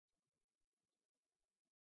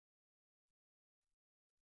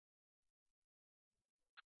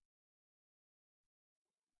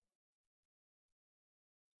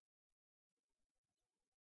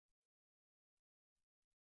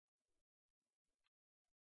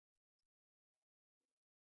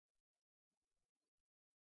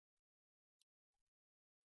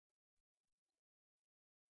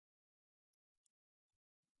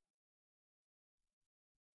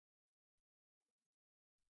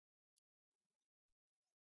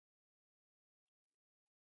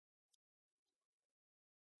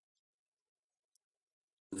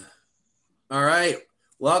All right.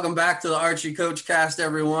 Welcome back to the Archery Coach Cast,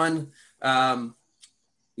 everyone.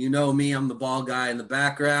 You know me, I'm the bald guy in the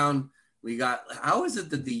background. How is it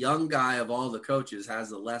that the young guy of all the coaches has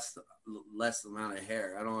the less amount of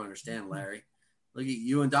hair? I don't understand, Larry. Look at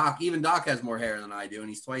you and Doc. Even Doc has more hair than I do, and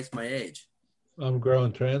he's twice my age. I'm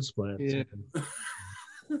growing transplants. Yeah.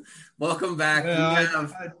 Welcome back. Yeah,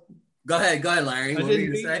 Go ahead, Larry. I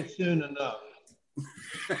didn't meet you soon enough.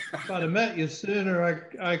 If I'd have met you sooner,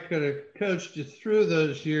 I could have coached you through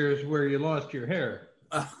those years where you lost your hair.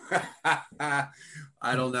 I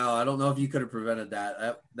don't know. I don't know if you could have prevented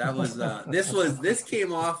that. That was this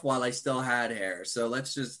came off while I still had hair. So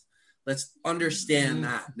let's understand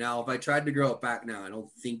that. Now, if I tried to grow it back now, I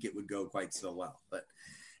don't think it would go quite so well. But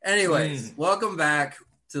anyways, welcome back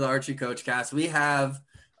to the Archery Coach Cast. We have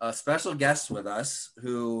a special guest with us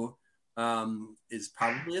who is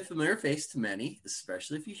probably a familiar face to many,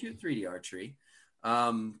 especially if you shoot 3D archery.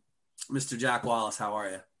 Mr. Jack Wallace, how are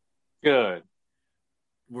you? Good.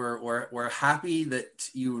 We're happy that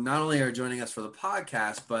you not only are joining us for the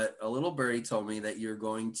podcast, but a little birdie told me that you're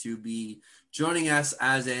going to be joining us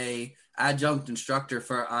as a adjunct instructor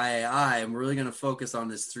for IAI, and we're really going to focus on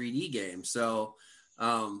this 3D game. So,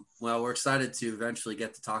 we're excited to eventually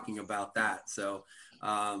get to talking about that. So,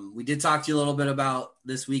 we did talk to you a little bit about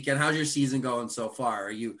this weekend. How's your season going so far?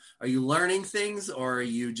 Are you learning things, or are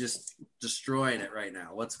you just destroying it right now?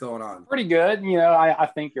 What's going on? Pretty good. You know, I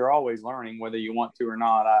think you're always learning whether you want to or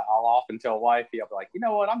not. I'll often tell wifey, I'll be like, you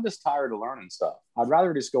know what? I'm just tired of learning stuff. I'd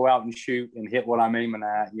rather just go out and shoot and hit what I'm aiming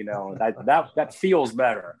at. You know, that feels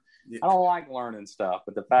better. Yeah. I don't like learning stuff,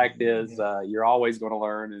 but the fact is you're always going to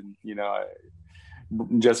learn. And, you know,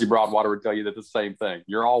 Jesse Broadwater would tell you that the same thing.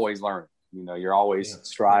 You're always learning. You know, you're always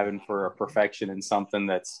striving for a perfection in something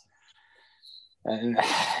and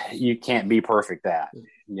you can't be perfect at,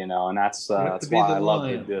 you know, and that's why I love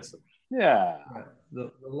the discipline. Yeah.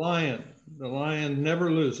 The lion never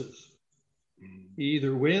loses. He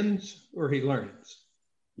either wins or he learns.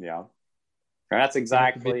 Yeah. And that's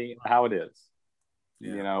exactly how it is.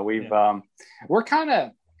 Yeah. You know, we're kind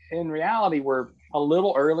of, in reality, we're a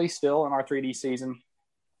little early still in our 3D season.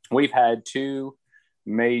 We've had two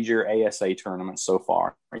major ASA tournaments so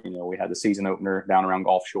far. You know, we had the season opener down around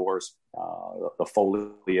Gulf Shores, the Foley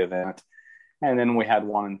event, and then we had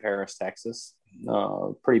one in Paris, Texas.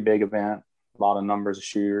 Pretty big event, a lot of numbers of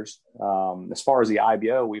shooters. As far as the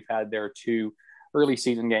IBO, we've had their two early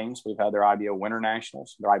season games. We've had their IBO Winter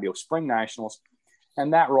Nationals, their IBO Spring Nationals,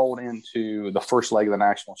 and that rolled into the first leg of the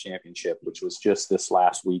National Championship, which was just this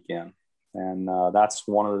last weekend. And that's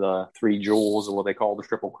one of the three jewels of what they call the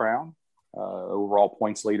Triple Crown. Overall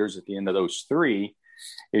points leaders at the end of those three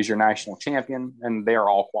is your national champion, and they're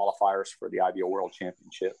all qualifiers for the IBO World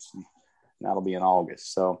Championships, and that'll be in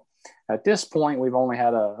August. So at this point, we've only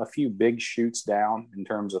had a few big shoots down in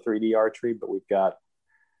terms of 3D archery, but we've got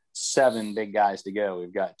 7 big guys to go.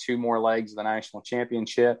 We've got 2 more legs of the national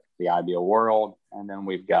championship, the IBO World, and then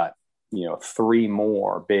we've got 3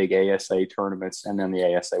 more big ASA tournaments, and then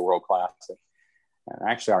the ASA World Classic. And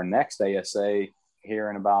actually, our next ASA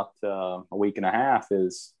here in about a week and a half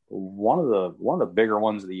is one of the bigger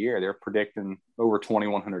ones of the year. They're predicting over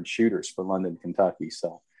 2,100 shooters for London, Kentucky.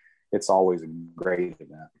 So it's always a great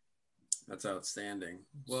event. That's outstanding.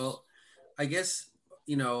 Well, I guess,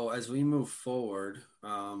 as we move forward,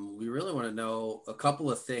 we really want to know a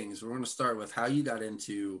couple of things. We're going to start with how you got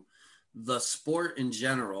into the sport in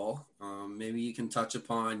general. Maybe you can touch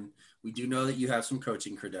upon, we do know that you have some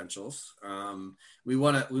coaching credentials. We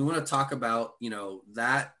want to talk about,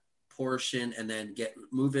 that portion, and then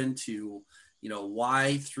move into,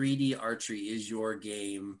 why 3D archery is your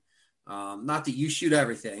game. Not that you shoot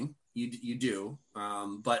everything, you do,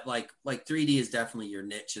 but like 3D is definitely your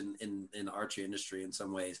niche in the archery industry in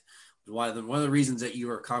some ways. One of the reasons that you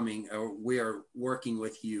are coming, or we are working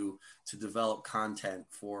with you to develop content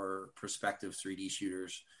for prospective 3D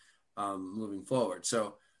shooters moving forward.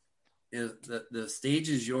 So the stage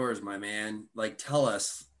is yours, my man. Like, tell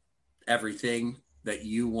us everything that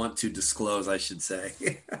you want to disclose, I should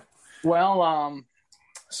say. Well,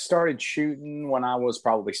 started shooting when I was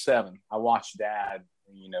probably 7. I watched Dad,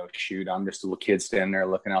 shoot. I'm just a little kid standing there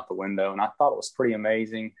looking out the window, and I thought it was pretty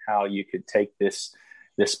amazing how you could take this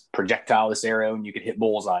projectile, this arrow, and you could hit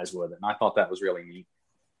bullseyes with it. And I thought that was really neat.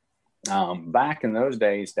 Back in those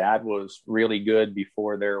days, Dad was really good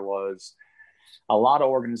before there was a lot of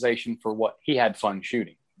organization for what he had fun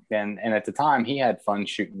shooting. And at the time, he had fun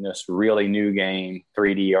shooting this really new game,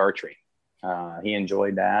 3D archery. He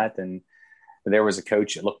enjoyed that. And there was a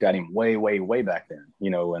coach that looked at him way, way, way back then,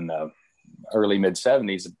 in the early mid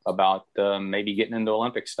 70s about maybe getting into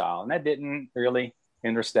Olympic style. And that didn't really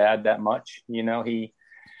Indra dad that much.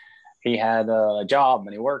 He had a job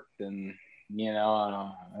and he worked, and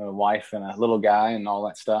a wife and a little guy and all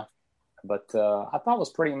that stuff. But I thought it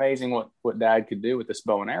was pretty amazing what Dad could do with this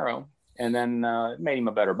bow and arrow, and then it made him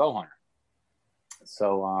a better bow hunter.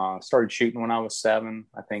 So started shooting when I was 7.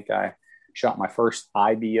 I think I shot my first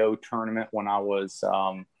IBO tournament when I was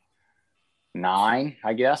 9,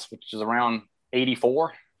 I guess, which is around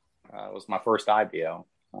 84. Was my first IBO.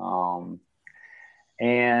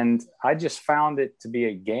 And I just found it to be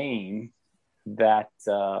a game that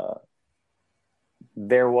I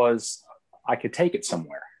could take it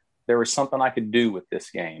somewhere. There was something I could do with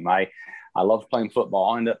this game. I loved playing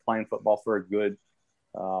football. I ended up playing football for a good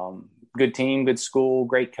team, good school,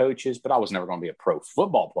 great coaches, but I was never going to be a pro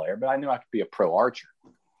football player, but I knew I could be a pro archer.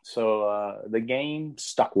 So the game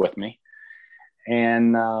stuck with me.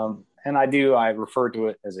 And I refer to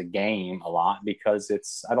it as a game a lot because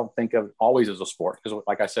I don't think of it always as a sport, because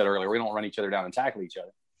like I said earlier, we don't run each other down and tackle each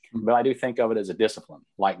other, but I do think of it as a discipline,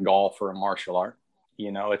 like golf or a martial art.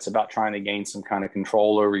 It's about trying to gain some kind of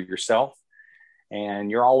control over yourself, and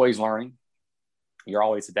you're always learning, you're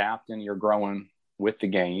always adapting, you're growing with the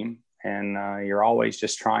game, and you're always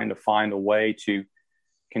just trying to find a way to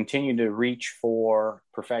continue to reach for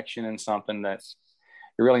perfection in something that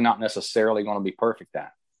you're really not necessarily going to be perfect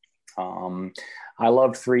at. I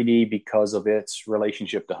love 3D because of its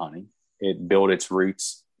relationship to hunting. It built its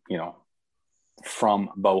roots, from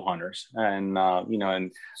bow hunters, and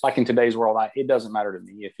and like in today's world, it doesn't matter to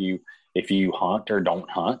me if you hunt or don't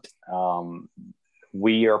hunt.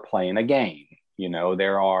 We are playing a game.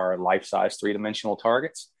 There are life-size 3-dimensional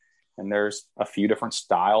targets, and there's a few different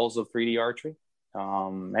styles of 3D archery,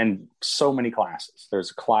 and so many classes. There's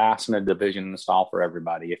a class and a division and a style for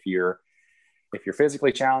everybody. If you're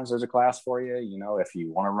physically challenged, there's a class for you. If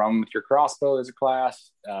you want to run with your crossbow, there's a class.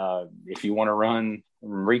 If you want to run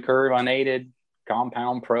recurve unaided,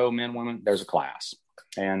 compound, pro, men, women, there's a class.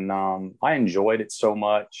 And I enjoyed it so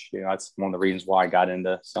much. That's one of the reasons why I got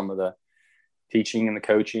into some of the teaching and the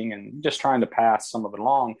coaching and just trying to pass some of it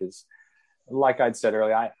along. Because like I'd said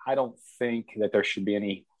earlier, I don't think that there should be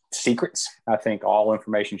any secrets. I think all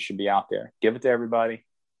information should be out there. Give it to everybody.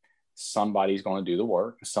 Somebody's going to do the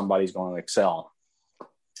work. Somebody's going to excel.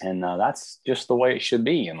 And that's just the way it should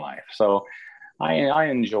be in life. So I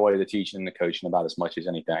enjoy the teaching and the coaching about as much as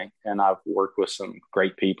anything. And I've worked with some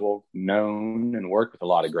great people, known and worked with a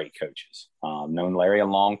lot of great coaches. Known Larry a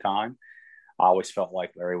long time. I always felt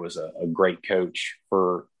like Larry was a great coach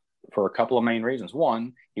for a couple of main reasons.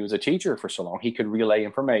 One, he was a teacher for so long. He could relay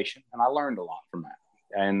information, and I learned a lot from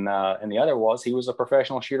that. And the other was he was a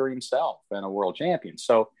professional shooter himself and a world champion.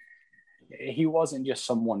 So he wasn't just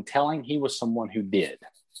someone telling, he was someone who did.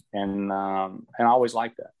 And I always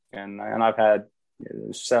liked that. And I've had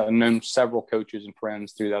known several coaches and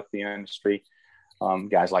friends throughout the industry,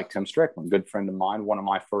 guys like Tim Strickland, good friend of mine, one of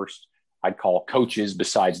my first, I'd call coaches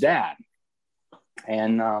besides Dad.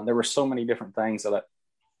 And there were so many different things that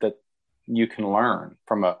you can learn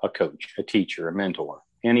from a coach, a teacher, a mentor,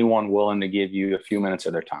 anyone willing to give you a few minutes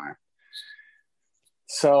of their time.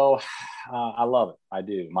 So I love it. I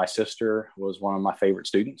do. My sister was one of my favorite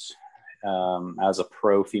students. As a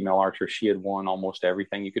pro female archer, she had won almost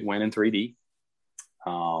everything you could win in 3D.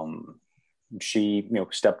 She,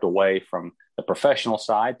 stepped away from the professional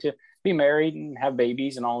side to be married and have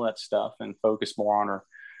babies and all that stuff, and focus more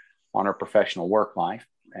on her professional work life.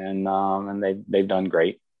 And they've done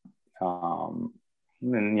great. And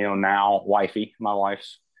now wifey, my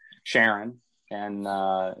wife's Sharon, and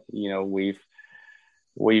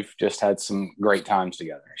we've just had some great times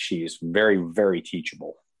together. She's very, very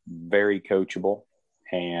teachable, very coachable,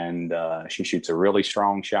 and she shoots a really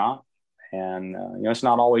strong shot. And it's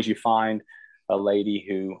not always you find a lady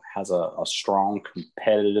who has a strong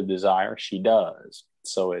competitive desire. She does.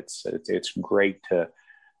 So it's great to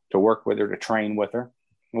work with her, to train with her.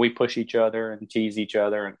 We push each other and tease each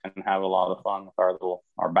other and have a lot of fun with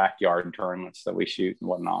our backyard tournaments that we shoot and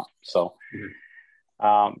whatnot. So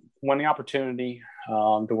when the opportunity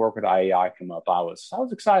to work with IAI came up, I was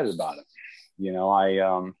excited about it. I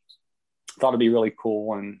thought it'd be really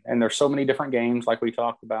cool. And there's so many different games like we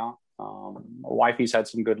talked about. Wifey's had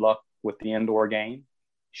some good luck with the indoor game.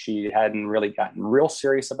 She hadn't really gotten real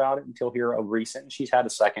serious about it until here of recent. She's had a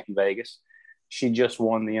second in Vegas. She just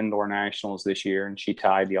won the indoor nationals this year, and she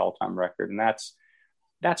tied the all-time record. And that's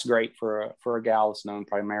great for a gal that's known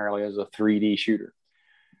primarily as a 3D shooter.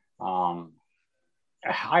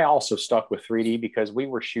 I also stuck with 3D because we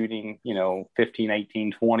were shooting, 15,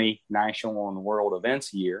 18, 20 national and world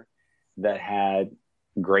events a year that had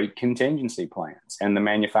great contingency plans. And the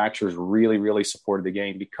manufacturers really, really supported the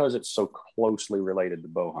game because it's so closely related to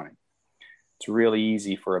bow hunting. It's really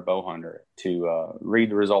easy for a bow hunter to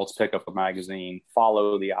read the results, pick up a magazine,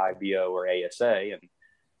 follow the IBO or ASA,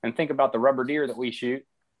 and think about the rubber deer that we shoot,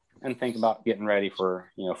 and think about getting ready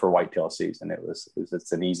for whitetail season.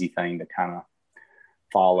 It's an easy thing to kind of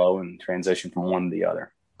follow and transition from one to the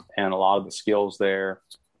other. And a lot of the skills there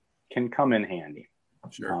can come in handy.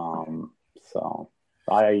 Sure. So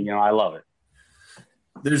I love it.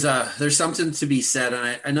 There's something to be said,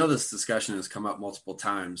 and I know this discussion has come up multiple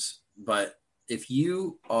times, but if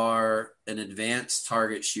you are an advanced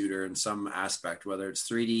target shooter in some aspect, whether it's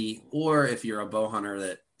 3D or if you're a bow hunter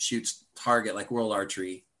that shoots target like World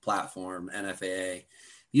Archery Platform, NFAA,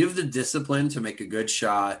 you have the discipline to make a good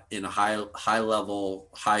shot in a high level,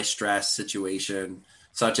 high stress situation,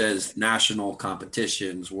 such as national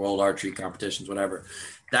competitions, World Archery competitions, whatever.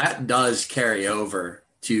 That does carry over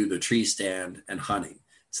to the tree stand and hunting.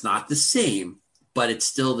 It's not the same, but it's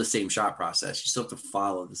still the same shot process. You still have to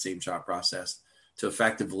follow the same shot process to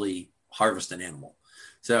effectively harvest an animal.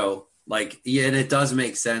 So and it does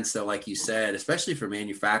make sense though, like you said, especially for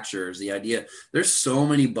manufacturers, the idea, there's so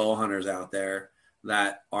many bow hunters out there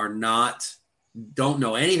that don't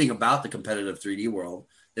know anything about the competitive 3D world.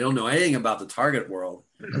 They don't know anything about the target world.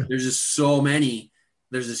 There's just so many,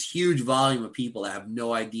 there's this huge volume of people that have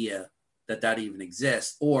no idea that even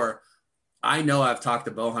exists. Or I know I've talked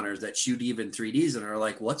to bow hunters that shoot even 3Ds and are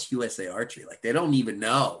like, what's USA Archery? Like they don't even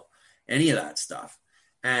know any of that stuff.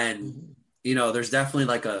 And, there's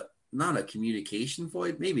definitely not a communication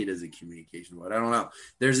void. Maybe it is a communication void. I don't know.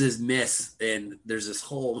 There's this myth and there's this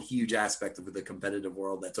whole huge aspect of the competitive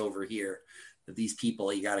world that's over here that these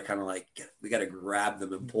people, you got to kind of we got to grab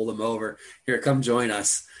them and pull them over here, come join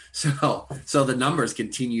us. So the numbers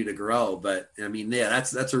continue to grow. But I mean, yeah,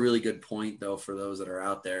 that's a really good point though, for those that are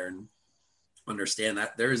out there and understand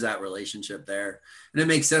that there is that relationship there. And it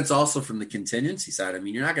makes sense also from the contingency side. I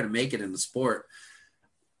mean, you're not going to make it in the sport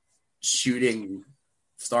shooting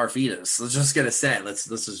star fetus. Let's just get a set. Let's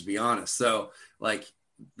just be honest. So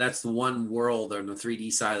that's the one world on the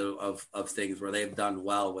 3D side of things where they've done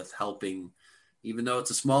well with helping, even though it's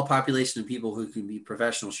a small population of people who can be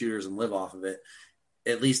professional shooters and live off of it.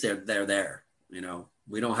 At least they're there. We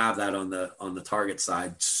don't have that on the target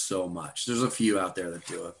side so much. There's a few out there that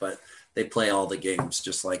do it, but they play all the games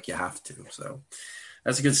just like you have to. So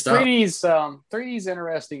that's good stuff. 3D's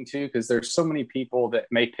interesting too, because there's so many people that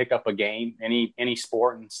may pick up a game, any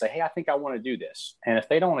sport, and say, hey, I think I want to do this. And if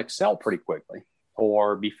they don't excel pretty quickly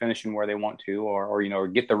or be finishing where they want to, or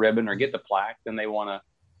get the ribbon or get the plaque, then they want to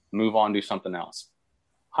move on, do something else.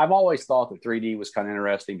 I've always thought that 3D was kind of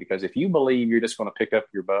interesting because if you believe you're just going to pick up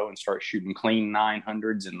your bow and start shooting clean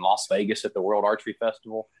 900s in Las Vegas at the World Archery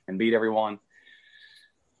Festival and beat everyone,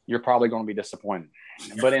 you're probably going to be disappointed.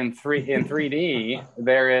 But in 3D,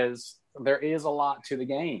 there is a lot to the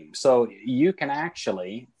game. So you can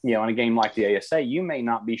actually, in a game like the ASA, you may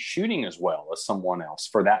not be shooting as well as someone else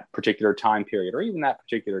for that particular time period or even that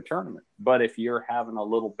particular tournament. But if you're having a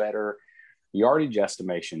little better yardage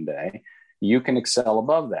estimation day, you can excel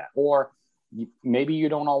above that. Or maybe you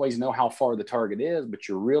don't always know how far the target is, but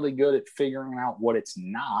you're really good at figuring out what it's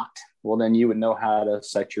not. Well, then you would know how to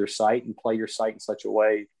set your sight and play your sight in such a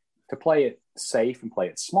way to play it safe and play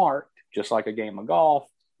it smart, just like a game of golf.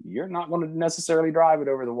 You're not going to necessarily drive it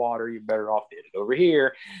over the water. You're better off to hit it over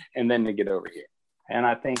here and then to get over here. And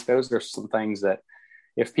I think those are some things that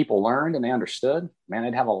if people learned and they understood, man,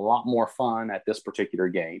 they'd have a lot more fun at this particular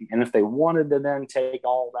game. And if they wanted to then take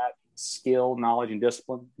all that skill, knowledge, and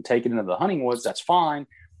discipline and take it into the hunting woods, that's fine.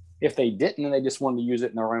 If they didn't and they just wanted to use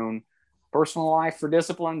it in their own personal life for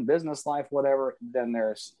discipline, business life, whatever, then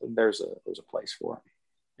there's a place for it.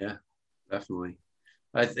 Yeah, definitely.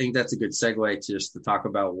 I think that's a good segue to talk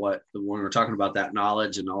about when we're talking about that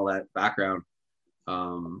knowledge and all that background.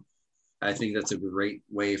 I think that's a great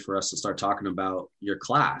way for us to start talking about your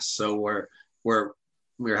class. So we're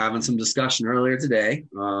having some discussion earlier today.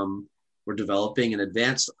 We're developing an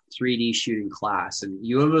advanced 3D shooting class, and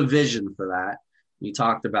you have a vision for that. We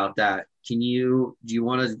talked about that. Do you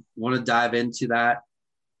want to dive into that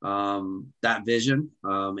vision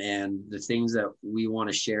and the things that we want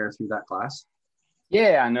to share through that class?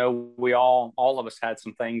 Yeah, I know we all of us had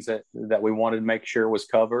some things that we wanted to make sure was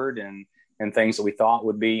covered and things that we thought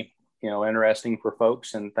would be, interesting for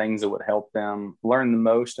folks and things that would help them learn the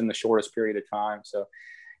most in the shortest period of time. So,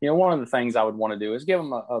 one of the things I would want to do is give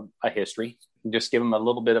them a history, just give them a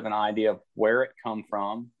little bit of an idea of where it come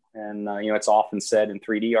from. And, it's often said in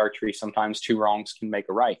 3D archery, sometimes two wrongs can make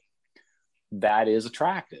a right. That is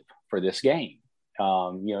attractive for this game.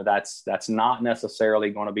 That's not necessarily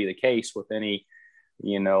going to be the case with any,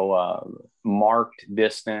 marked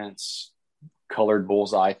distance, colored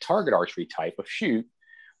bullseye target archery type of shoot.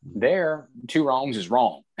 There, 2 wrongs is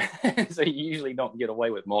wrong. So you usually don't get away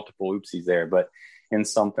with multiple oopsies there. But in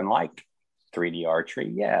something like 3D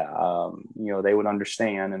archery, they would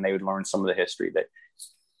understand and they would learn some of the history that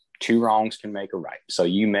 2 wrongs can make a right. So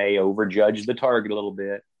you may overjudge the target a little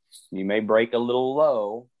bit. You may break a little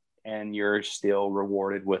low, and you're still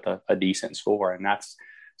rewarded with a decent score. And that's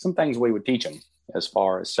some things we would teach them as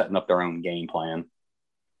far as setting up their own game plan.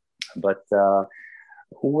 But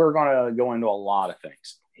we're going to go into a lot of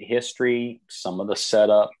things. History, some of the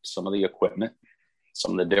setup, some of the equipment,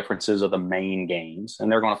 some of the differences of the main games.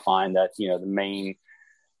 And they're going to find that, the main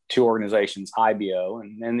 2 organizations, IBO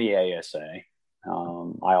and the ASA,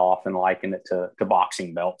 I often liken it to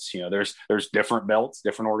boxing belts. There's different belts,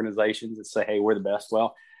 different organizations that say, hey, we're the best.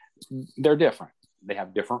 Well, they're different. They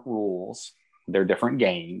have different rules. They're different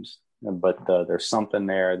games, but there's something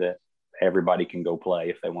there that everybody can go play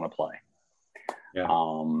if they want to play. Yeah.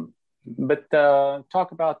 But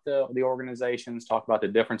talk about the organizations, talk about the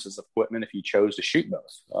differences of equipment if you chose to shoot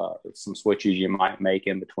both, some switches you might make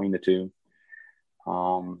in between the 2.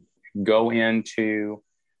 Go into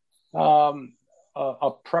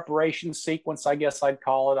a preparation sequence, I guess I'd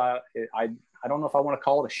call it. I don't know if I want to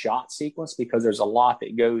call it a shot sequence, because there's a lot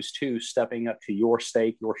that goes to stepping up to your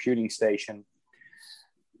stake, your shooting station,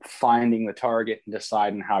 finding the target and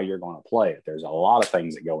deciding how you're going to play it. There's a lot of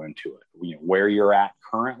things that go into it. Where you're at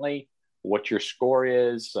currently, what your score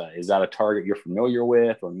is that a target you're familiar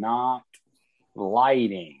with or not?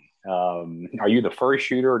 Lighting. Are you the first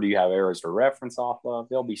shooter, or do you have areas to reference off of?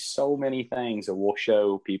 There'll be so many things that we'll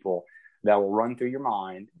show people that will run through your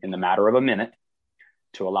mind in the matter of a minute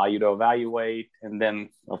to allow you to evaluate, and then,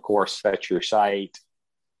 of course, set your sight,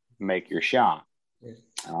 make your shot.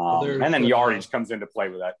 And then yardage comes into play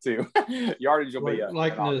with that too. Yardage will be a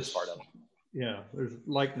likeness part of it. Yeah, there's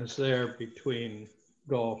likeness there between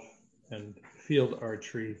golf and field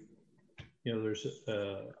archery. There's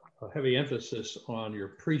a heavy emphasis on your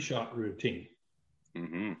pre-shot routine.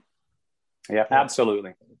 Mm-hmm. Yeah,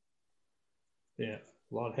 absolutely. Yeah,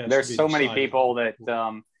 a lot has there's to be so many decided. people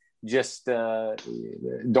that just don't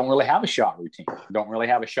really have a shot routine, don't really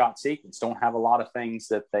have a shot sequence, don't have a lot of things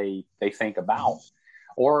that they think about,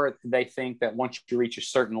 or they think that once you reach a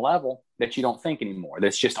certain level that you don't think anymore.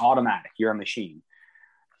 That's just automatic. You're a machine.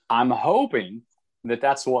 I'm hoping that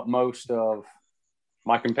that's what most of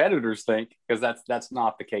my competitors think, because that's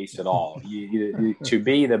not the case at all. You to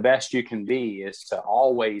be the best you can be is to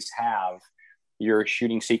always have your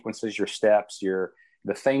shooting sequences, your steps,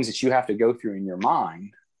 the things that you have to go through in your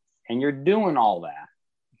mind. And you're doing all that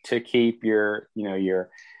to keep your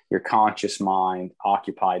conscious mind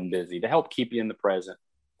occupied and busy, to help keep you in the present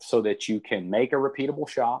so that you can make a repeatable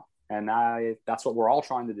shot. And that's what we're all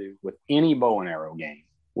trying to do with any bow and arrow game.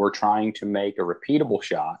 We're trying to make a repeatable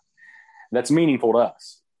shot that's meaningful to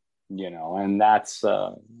us, and that's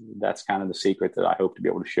kind of the secret that I hope to be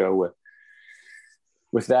able to show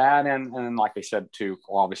with that. And like I said, too,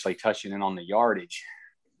 obviously touching in on the yardage.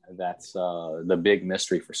 That's the big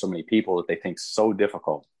mystery for so many people that they think so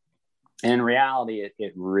difficult. In reality,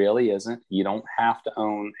 it really isn't. You don't have to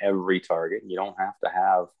own every target. You don't have to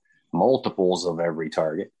have multiples of every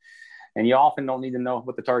target. And you often don't need to know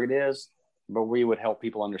what the target is, but we would help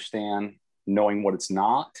people understand knowing what it's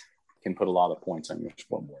not can put a lot of points on your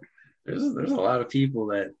scoreboard. There's a lot of people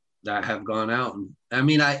that have gone out. And I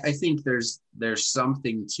mean, I think there's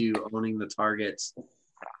something to owning the targets,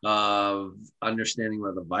 of understanding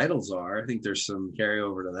where the vitals are. I think there's some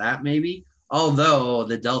carryover to that maybe. Although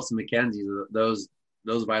the Delta McKenzie, those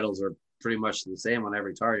vitals are pretty much the same on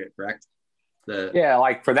every target, correct?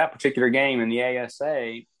 Like for that particular game in the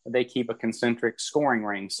ASA, they keep a concentric scoring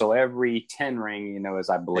ring. So every 10 ring,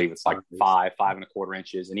 as I believe it's like 5.25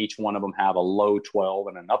 inches, and each one of them have a low 12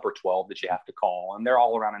 and an upper 12 that you have to call. And they're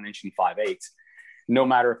all around 1 5/8 inches. No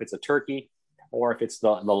matter if it's a turkey or if it's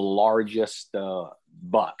the largest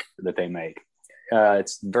buck that they make.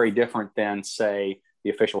 It's very different than, say, the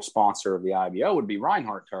official sponsor of the IBO would be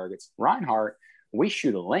Reinhardt targets. Reinhardt, we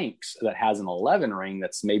shoot a lynx that has an 11 ring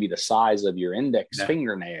that's maybe the size of your index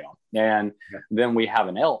fingernail. And then we have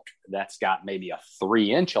an elk that's got maybe a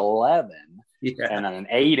 3-inch 11 and an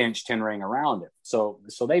 8-inch 10 ring around it. So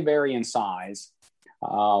they vary in size.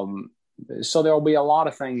 So there'll be a lot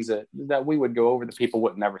of things that we would go over that people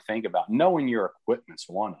would never think about. Knowing your equipment's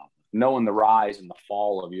one of them. Knowing the rise and the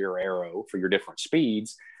fall of your arrow for your different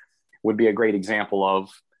speeds would be a great example of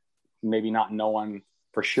maybe not knowing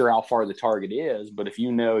for sure how far the target is, but if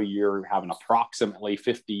you know you're having approximately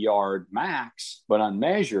 50-yard max, but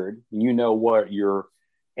unmeasured, and you know what your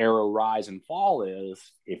arrow rise and fall is,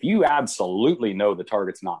 if you absolutely know the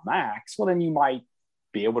target's not max, well, then you might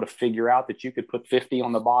be able to figure out that you could put 50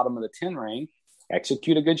 on the bottom of the 10 ring,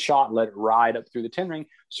 execute a good shot, let it ride up through the 10 ring,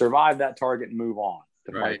 survive that target, and move on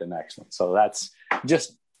to fight the next one. So that's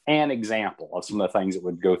just an example of some of the things that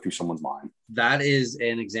would go through someone's mind. That is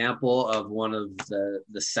an example of one of the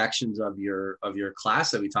sections of your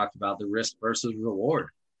class that we talked about, the risk versus reward.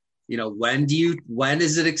 You know, when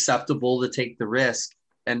is it acceptable to take the risk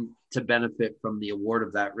and to benefit from the award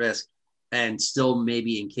of that risk, and still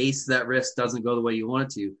maybe in case that risk doesn't go the way you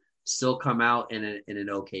want it to, still come out in an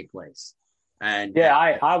okay place. And yeah,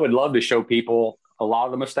 I would love to show people a lot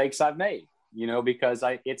of the mistakes I've made, you know, because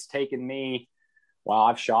it's taken me, well,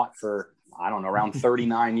 I've shot for, I don't know, around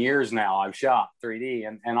 39 years now. I've shot 3D,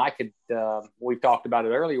 and I could, we've talked about it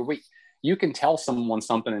earlier. You can tell someone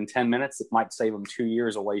something in 10 minutes that might save them 2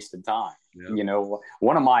 years of wasted time. Yeah. You know,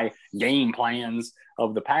 one of my game plans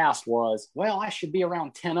of the past was, well, I should be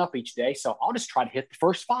around 10 up each day, so I'll just try to hit the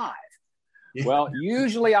first 5. Yeah. Well,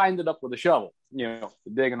 usually I ended up with a shovel, you know,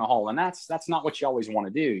 digging a hole. And that's not what you always want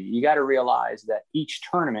to do. You got to realize that each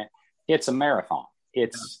tournament, it's a marathon.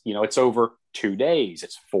 It's, you know, it's over 2 days.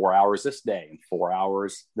 It's 4 hours this day and 4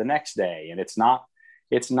 hours the next day. And it's not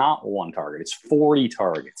one target. It's 40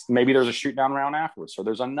 targets. Maybe there's a shoot down round afterwards. So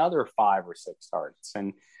there's another 5 or 6 targets.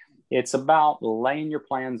 And it's about laying your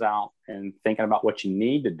plans out and thinking about what you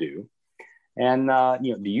need to do. And,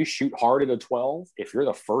 you know, do you shoot hard at a 12? If you're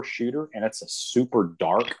the first shooter and it's a super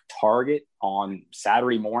dark target on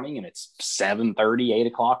Saturday morning and it's 7:30, 8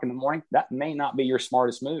 o'clock in the morning, that may not be your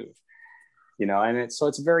smartest move, you know, and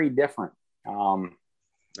it's very different. You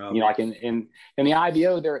know, like in the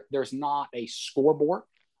IBO, there's not a scoreboard.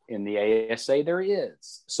 In the ASA, there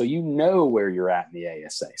is. So you know where you're at in the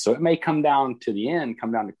ASA. So it may come down to the end,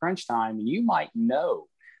 come down to crunch time, and you might know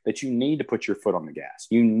that you need to put your foot on the gas.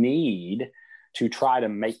 You need to try to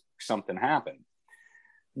make something happen.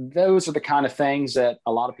 Those are the kind of things that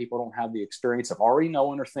a lot of people don't have the experience of already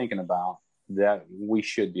knowing or thinking about that we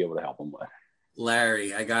should be able to help them with.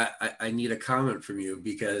 Larry, I need a comment from you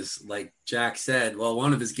because, like Jack said, well,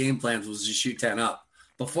 one of his game plans was to shoot 10 up.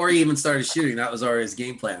 Before he even started shooting, that was already his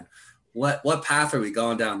game plan. What path are we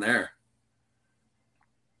going down there?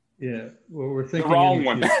 Yeah, well, we're thinking the wrong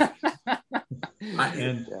one.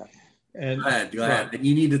 And go ahead. And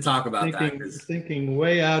you need to talk about that. Thinking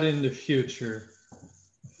way out in the future,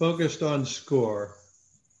 focused on score,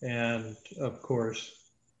 and of course,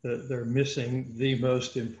 they're missing the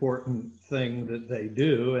most important thing that they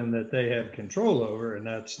do and that they have control over, and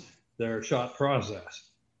that's their shot process.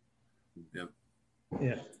 Yep.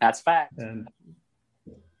 Yeah, that's fact. And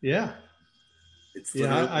yeah,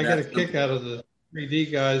 I get a kick out of the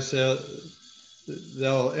 3D guys.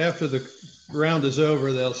 They'll after the round is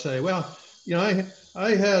over, they'll say, "Well, you know,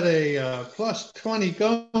 I had a plus 20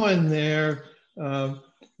 going there, and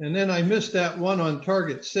then I missed that one on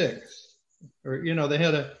target 6, or you know, they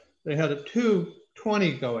had a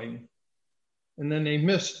 220 going, and then they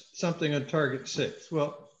missed something on target 6.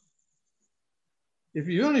 Well, if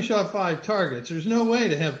you only shot 5 targets, there's no way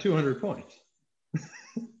to have 200 points.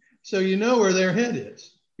 So you know where their head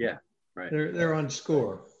is. Yeah, right. They're on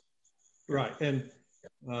score. Right. And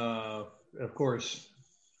of course,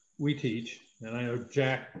 we teach, and I know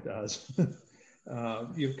Jack does.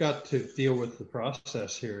 You've got to deal with the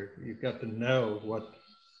process here. You've got to know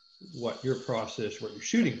what your process, what your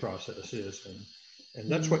shooting process is. And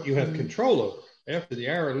that's what you have control over. After the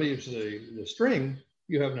arrow leaves the string,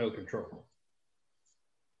 you have no control.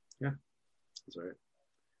 Yeah, that's right.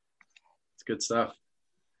 It's good stuff.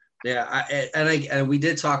 Yeah, and we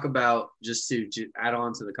did talk about, just to add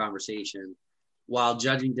on to the conversation, while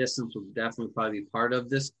judging distance will definitely probably be part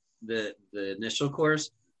of this, the initial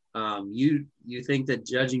course, you think that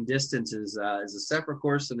judging distance is a separate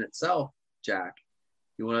course in itself, Jack?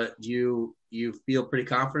 Do you feel pretty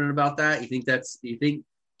confident about that? Do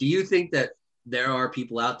you think that there are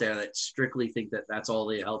people out there that strictly think that that's all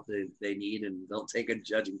the help they need and they'll take a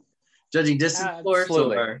judging distance course?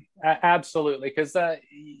 Absolutely. Because,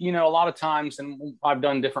 you know, a lot of times, and I've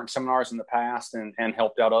done different seminars in the past and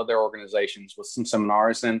helped out other organizations with some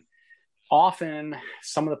seminars. And often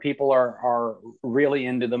some of the people are really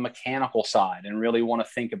into the mechanical side and really want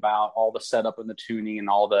to think about all the setup and the tuning and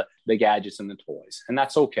all the gadgets and the toys. And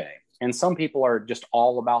that's okay. And some people are just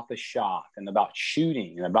all about the shot and about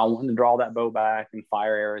shooting and about wanting to draw that bow back and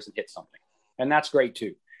fire arrows and hit something. And that's great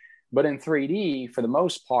too. But in 3D, for the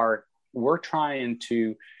most part, we're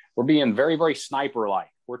being very, very sniper-like.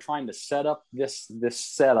 we're trying to set up this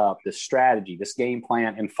strategy, this game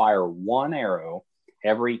plan, and fire one arrow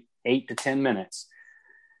every 8 to 10 minutes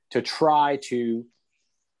to try to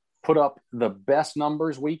put up the best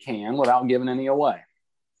numbers we can without giving any away.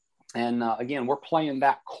 And again, we're playing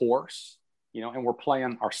that course, and we're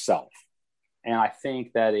playing ourselves. And I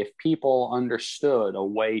think that if people understood a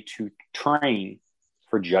way to train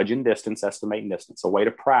for judging distance, estimating distance, a way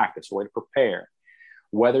to practice, a way to prepare,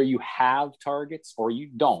 whether you have targets or you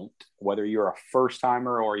don't, whether you're a first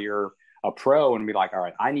timer or you're a pro, and be like, all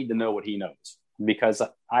right, I need to know what he knows, because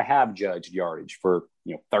I have judged yardage for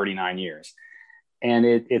 39 years, and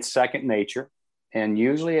it's second nature. And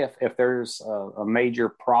usually if there's a major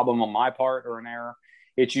problem on my part or an error,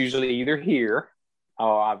 it's usually either here,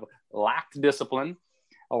 I've lacked discipline,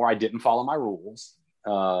 or I didn't follow my rules,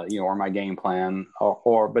 or my game plan,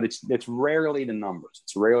 but it's rarely the numbers.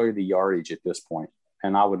 It's rarely the yardage at this point.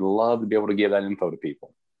 And I would love to be able to give that info to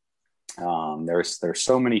people. There's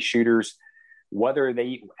so many shooters,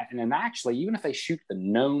 and actually, even if they shoot the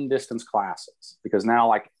known distance classes, because now,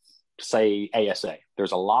 like say ASA,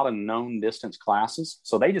 there's a lot of known distance classes.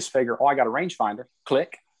 So they just figure, I got a rangefinder,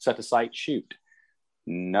 click, set the sight, shoot.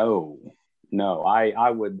 No, I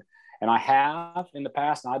would, and I have in the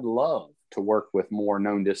past, and I'd love to work with more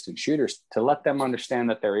known distance shooters to let them understand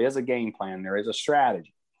that there is a game plan, there is a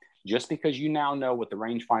strategy. Just because you now know what the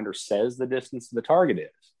rangefinder says the distance of the target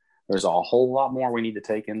is, there's a whole lot more we need to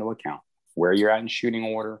take into account. Where you're at in shooting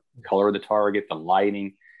order, color of the target, the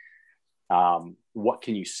lighting, what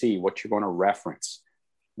can you see, what you're going to reference,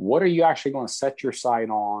 what are you actually going to set your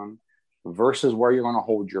sight on versus where you're going to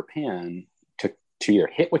hold your pin to either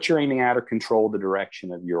hit what you're aiming at or control the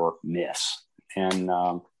direction of your miss. And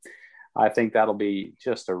I think that'll be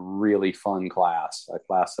just a really fun class, a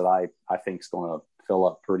class that I think is going to fill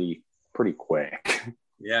up pretty quick.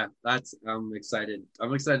 Yeah, I'm excited.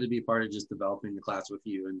 I'm excited to be part of just developing the class with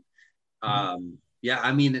you. And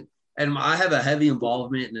and I have a heavy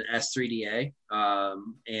involvement in S3DA.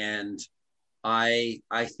 And I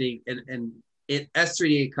think, and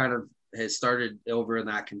S3DA kind of has started over in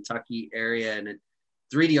that Kentucky area, and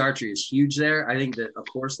 3D archery is huge there. I think that a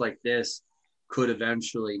course like this could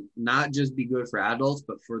eventually not just be good for adults,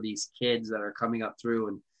 but for these kids that are coming up through.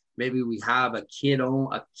 And maybe we have a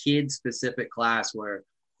kid specific class where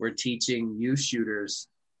we're teaching youth shooters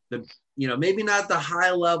maybe not the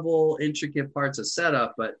high level intricate parts of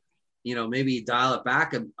setup, but maybe dial it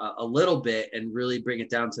back a little bit and really bring it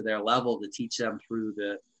down to their level to teach them through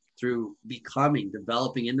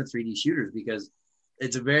developing into 3D shooters, because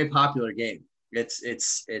it's a very popular game. It's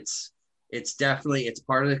definitely, it's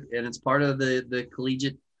part of the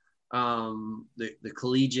collegiate, the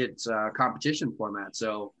collegiate competition format.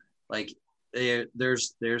 So like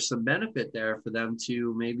there's some benefit there for them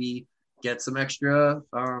to maybe get some extra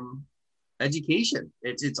education.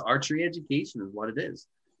 It's archery education is what it is.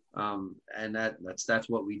 And that's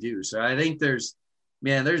what we do. So I think there's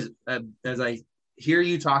as I hear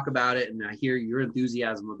you talk about it and I hear your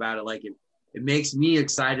enthusiasm about it, like it makes me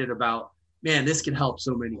excited about, this can help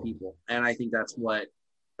so many people. And I think that's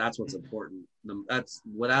what's important. That's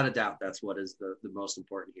without a doubt, that's what is the most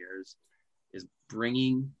important here is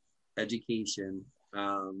bringing education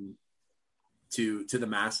to the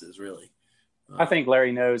masses, really. I think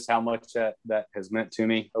Larry knows how much that has meant to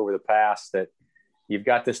me over the past, that you've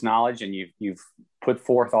got this knowledge and you've put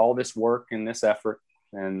forth all this work and this effort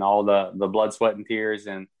and all the blood, sweat, and tears,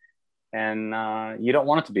 and you don't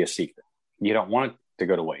want it to be a secret. You don't want it to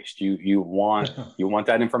go to waste. You want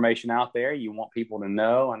that information out there. You want people to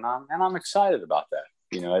know, and I'm excited about that.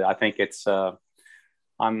 I think it's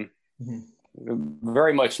I'm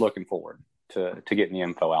very much looking forward to getting the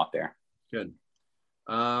info out there. Good.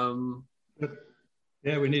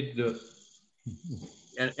 Yeah, we need to do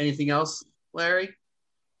it. Anything else, Larry?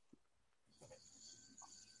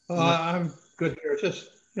 I'm good here. Just,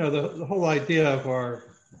 the whole idea of our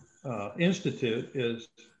institute is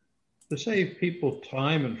to save people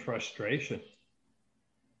time and frustration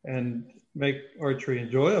and make archery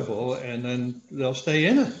enjoyable, and then they'll stay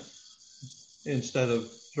in it instead of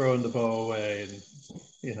throwing the bow away and,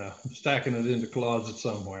 stacking it in the closet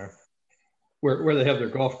somewhere where they have their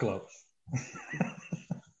golf clubs.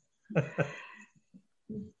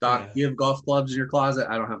 Doc, you have golf clubs in your closet?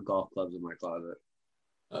 I don't have golf clubs in my closet.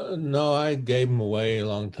 No, I gave them away a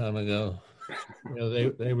long time ago.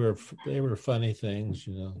 They were funny things.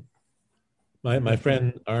 My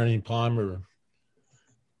friend Arnie Palmer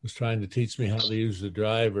was trying to teach me how to use the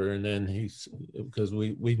driver, and then because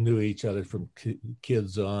we knew each other from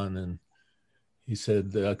kids on, and he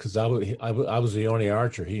said because I was the only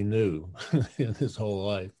archer he knew in his whole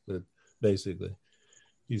life, but basically.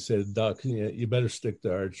 he said, "Doc, you better stick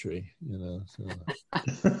to archery." So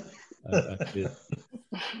I did.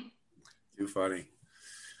 Too funny.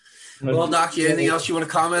 Well, Doc, anything else you want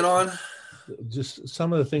to comment on? Just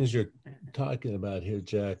some of the things you're talking about here,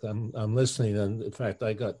 Jack. I'm listening, and in fact,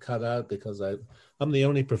 I got cut out because I'm the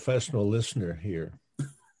only professional listener here.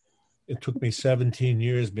 It took me 17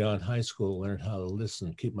 years beyond high school to learn how to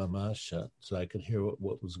listen, keep my mouth shut, so I could hear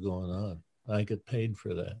what was going on. I get paid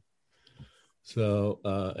for that. So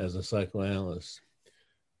as a psychoanalyst,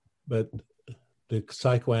 but the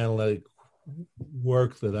psychoanalytic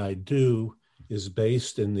work that I do is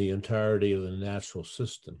based in the entirety of the natural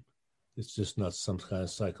system. It's just not some kind of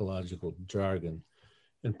psychological jargon.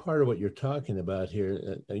 And part of what you're talking about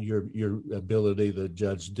here, your ability to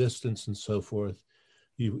judge distance and so forth,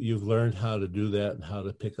 you've learned how to do that and how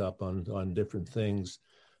to pick up on different things,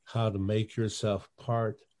 how to make yourself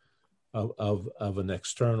part of an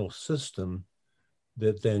external system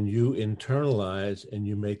that then you internalize and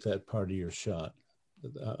you make that part of your shot.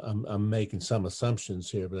 I'm making some assumptions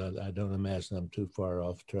here, but I don't imagine I'm too far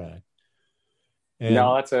off track. And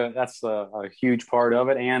no, that's a huge part of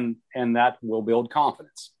it, and that will build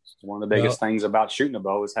confidence. One of the biggest things about shooting a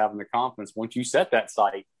bow is having the confidence. Once you set that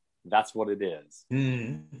sight, that's what it is.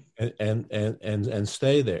 And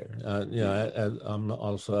stay there. I'm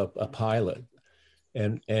also a pilot,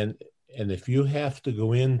 and if you have to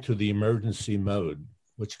go into the emergency mode,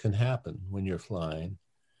 which can happen when you're flying,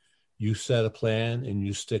 you set a plan and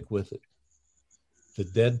you stick with it. The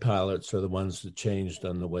dead pilots are the ones that changed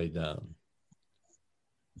on the way down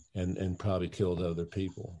and probably killed other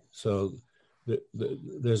people. So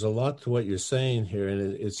there's a lot to what you're saying here, and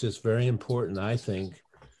it's just very important, I think,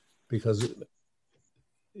 because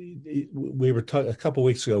we were a couple of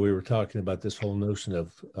weeks ago, we were talking about this whole notion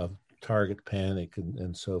of target panic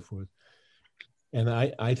and so forth. And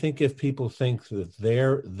I think if people think that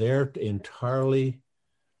they're entirely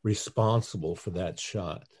responsible for that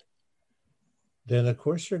shot, then of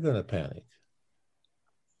course you're going to panic.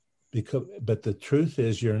 But the truth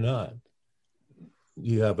is you're not.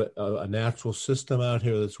 You have a natural system out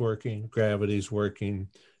here that's working, gravity's working,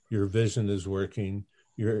 your vision is working,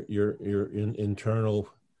 your internal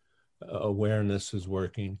awareness is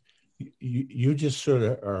working. You just sort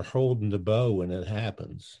of are holding the bow when it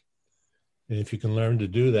happens. And if you can learn to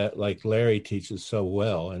do that, like Larry teaches so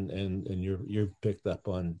well, and you've picked up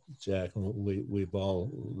on, Jack, and we've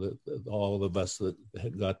all of us that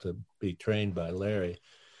had got to be trained by Larry,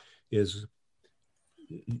 is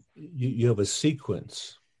you have a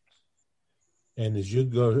sequence. And as you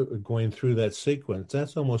going through that sequence,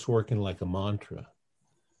 that's almost working like a mantra.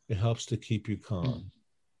 It helps to keep you calm.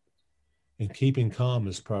 And keeping calm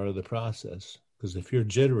is part of the process. Because if you're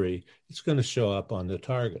jittery, it's going to show up on the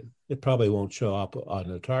target. It probably won't show up on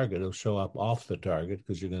the target. It'll show up off the target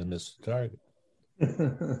because you're going to miss the target.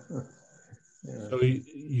 Yeah. So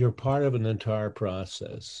you're part of an entire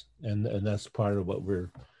process. And that's part of what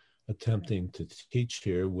we're attempting to teach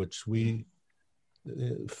here, which we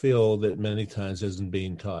feel that many times isn't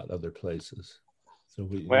being taught other places. So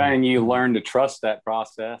and you learn to trust that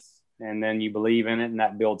process, and then you believe in it, and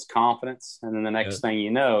that builds confidence. And then the next thing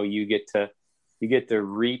you know, you get to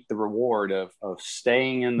reap the reward of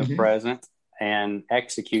staying in the present and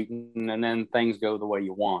executing, and then things go the way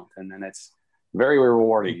you want. And then it's very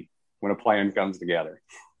rewarding when a plan comes together.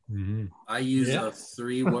 Mm-hmm. I use those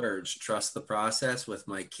 3 words, trust the process, with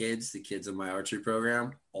my kids, the kids in my archery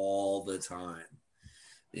program, all the time.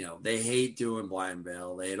 They hate doing blind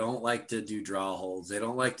bail. They don't like to do draw holds. They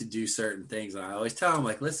don't like to do certain things. And I always tell them,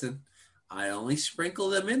 like, listen, I only sprinkle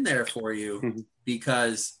them in there for you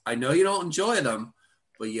because I know you don't enjoy them,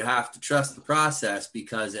 but you have to trust the process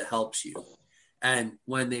because it helps you. And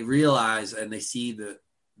when they realize and they see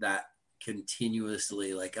that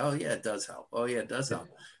continuously, like, oh yeah, it does help. Oh yeah, it does help.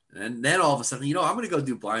 And then all of a sudden, I'm going to go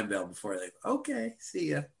do blind bail before they, okay,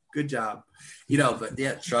 see ya. Good job. But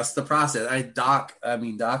yeah, trust the process.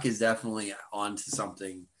 Doc is definitely onto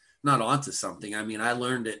something, not onto something. I mean, I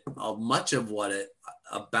learned much of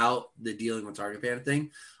about the dealing with target panic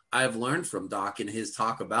thing. I've learned from Doc in his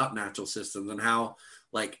talk about natural systems and how,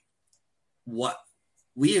 like, what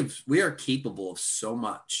we are capable of so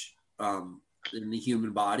much in the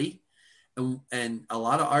human body. And a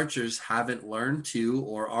lot of archers haven't learned to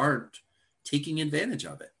or aren't taking advantage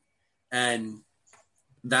of it. And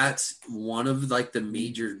that's one of, like, the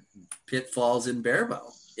major pitfalls in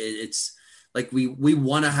barebow. It's like we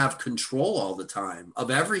want to have control all the time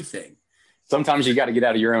of everything. Sometimes you got to get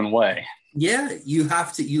out of your own way. Yeah, you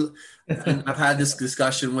have to. I've had this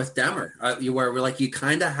discussion with Demmer where we're like, you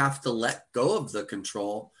kind of have to let go of the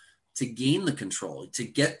control to gain the control, to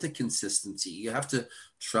get the consistency. You have to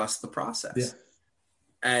trust the process. Yeah.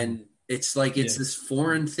 And it's like, it's this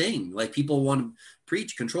foreign thing. Like people want to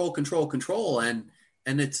preach control. And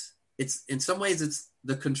it's in some ways, it's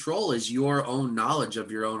the control is your own knowledge of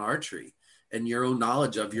your own archery and your own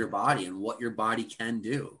knowledge of your body and what your body can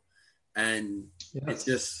do. And it's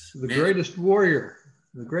just the greatest warrior.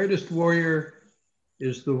 The greatest warrior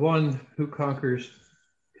is the one who conquers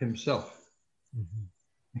himself.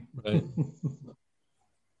 Right.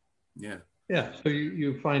 Yeah. Yeah. So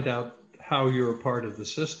you find out how you're a part of the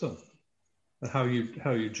system, how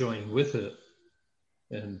you join with it,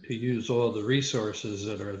 and to use all the resources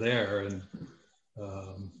that are there. And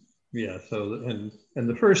and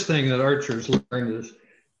the first thing that archers learn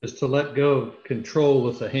is to let go of control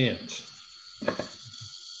with the hands.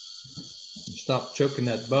 Stop choking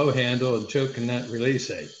that bow handle and choking that release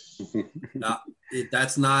aid.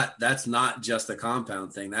 That's not just a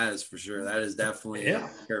compound thing. That is for sure. That is definitely a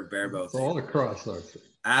curved barebow thing. All across archery.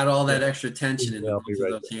 Add all that extra tension into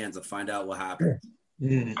those hands and find out what happens.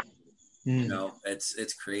 You know,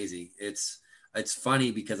 it's crazy. It's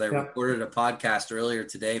funny because I recorded a podcast earlier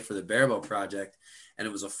today for the Barebow Project, and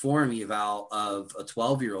it was a forum eval of a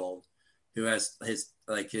 12-year-old who has his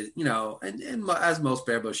you know, and as most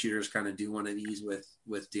barebow shooters kind of do one of these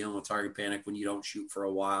with dealing with target panic when you don't shoot for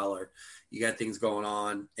a while or you got things going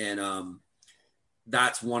on. And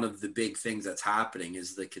that's one of the big things that's happening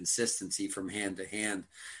is the consistency from hand to hand,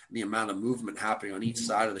 the amount of movement happening on each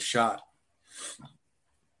side of the shot.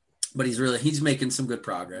 But he's making some good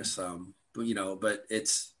progress. But, you know, but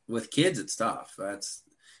it's with kids, it's tough.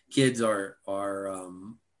 Kids are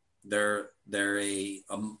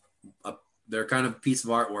they're kind of a piece of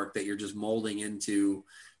artwork that you're just molding into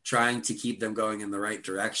trying to keep them going in the right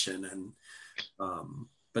direction. And,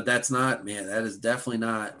 but that is definitely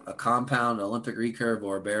not a compound Olympic recurve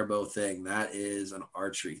or a barebow thing. That is an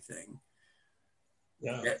archery thing.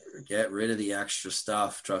 Yeah. Get rid of the extra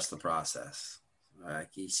stuff. Trust the process.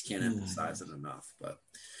 You just can't emphasize it enough, but,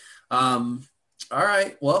 all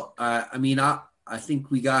right. Well, I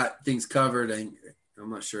think we got things covered, and I'm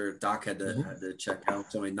not sure if Doc had to check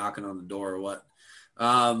out somebody knocking on the door or what.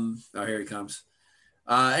 Oh, here he comes.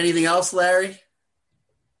 Anything else, Larry?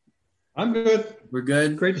 I'm good. We're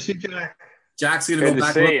good. Great to see Jack. Jack's going to go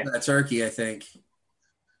back and look at that turkey, I think.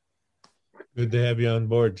 Good to have you on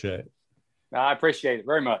board, Jack. I appreciate it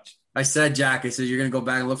very much. I said, Jack, you're going to go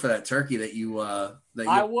back and look for that turkey that you I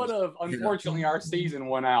would have. Unfortunately, our season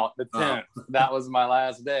went out the 10th. That was my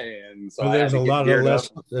last day. And so there's a lot of less,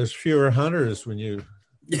 there's fewer hunters when you.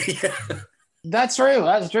 Yeah. That's true.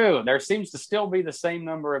 That's true. There seems to still be the same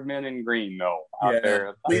number of men in green, though, out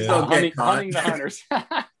there. Please don't get hunting the hunters.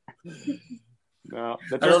 No,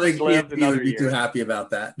 the I don't think he would be too happy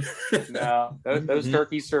about that. No, those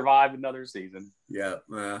turkeys survived another season. Yeah,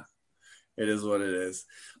 it is what it is.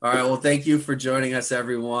 All right, well, thank you for joining us,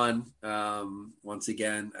 everyone. Once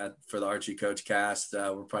again, for the Archery Coach Cast,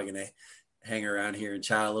 we're probably going to hang around here and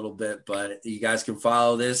chat a little bit, but you guys can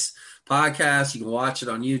follow this podcast. You can watch it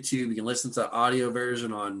on YouTube. You can listen to the audio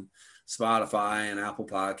version on Spotify and Apple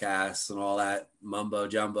Podcasts and all that mumbo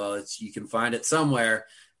jumbo. You can find it somewhere.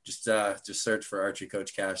 Just search for Archery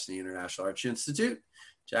Coach Cast in the International Archery Institute.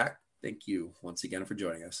 Jack, thank you once again for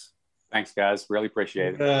joining us. Thanks, guys. Really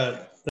appreciate it.